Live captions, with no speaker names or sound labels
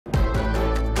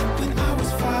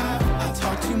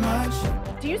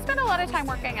spend a lot of time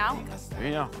working out?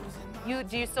 Yeah.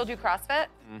 Do you still do CrossFit?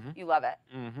 You love it.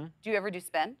 Do you ever do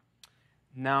spin?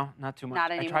 No, not too much.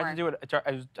 Not anymore. I tried to do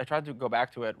it. I tried to go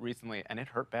back to it recently, and it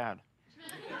hurt bad.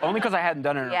 Only because I hadn't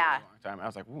done it in a really long time. I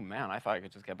was like, ooh, man, I thought I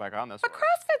could just get back on this. But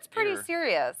CrossFit's pretty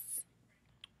serious.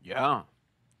 Yeah.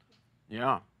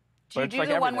 Yeah. Do you do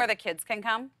the one where the kids can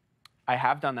come? I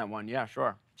have done that one. Yeah,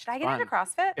 sure. Should I get into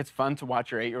CrossFit? It's fun to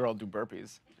watch your 8-year-old do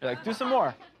burpees. You're like, do some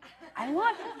more. I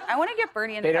want to get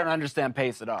Bernie into They don't understand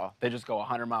pace at all. They just go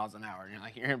 100 miles an hour. And you're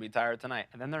like, you're going to be tired tonight.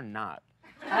 And then they're not.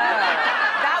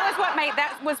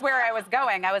 That was where I was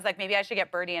going. I was like, maybe I should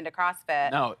get Birdie into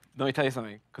CrossFit. No, let me tell you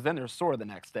something. Because then they're sore the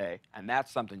next day, and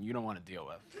that's something you don't want to deal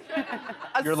with.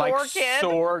 You're like kid?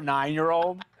 Sore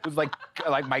 9-year-old who's like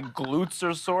my glutes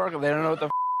are sore because they don't know what the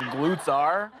glutes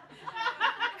are.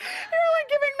 You're like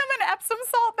giving them an Epsom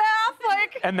salt bath,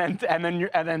 like.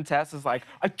 And then Tess is like,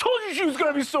 I told you she was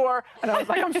gonna be sore, and I was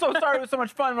like, I'm so sorry. It was so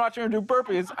much fun watching her do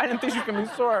burpees. I didn't think she was gonna be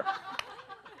sore.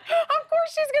 Of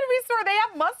course she's gonna be sore. They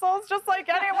have muscles just like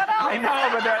anyone else. I know,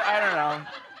 but I don't know.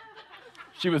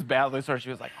 She was badly sore. She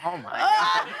was like, oh my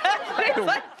God. She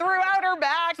like threw out her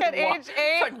back at age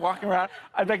 8. Like walking around.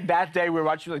 I think that day we were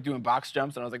watching like doing box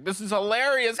jumps, and I was like, this is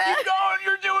hilarious. Keep going,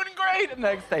 you're doing great. And the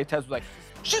next day, Tess was like,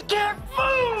 she can't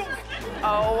move.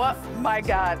 Oh my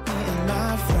God.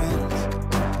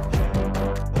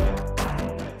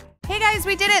 Hey guys,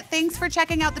 we did it. Thanks for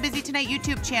checking out the Busy Tonight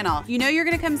YouTube channel. You know you're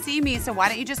gonna come see me, so why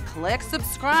don't you just click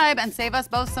subscribe and save us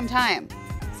both some time.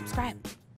 Subscribe.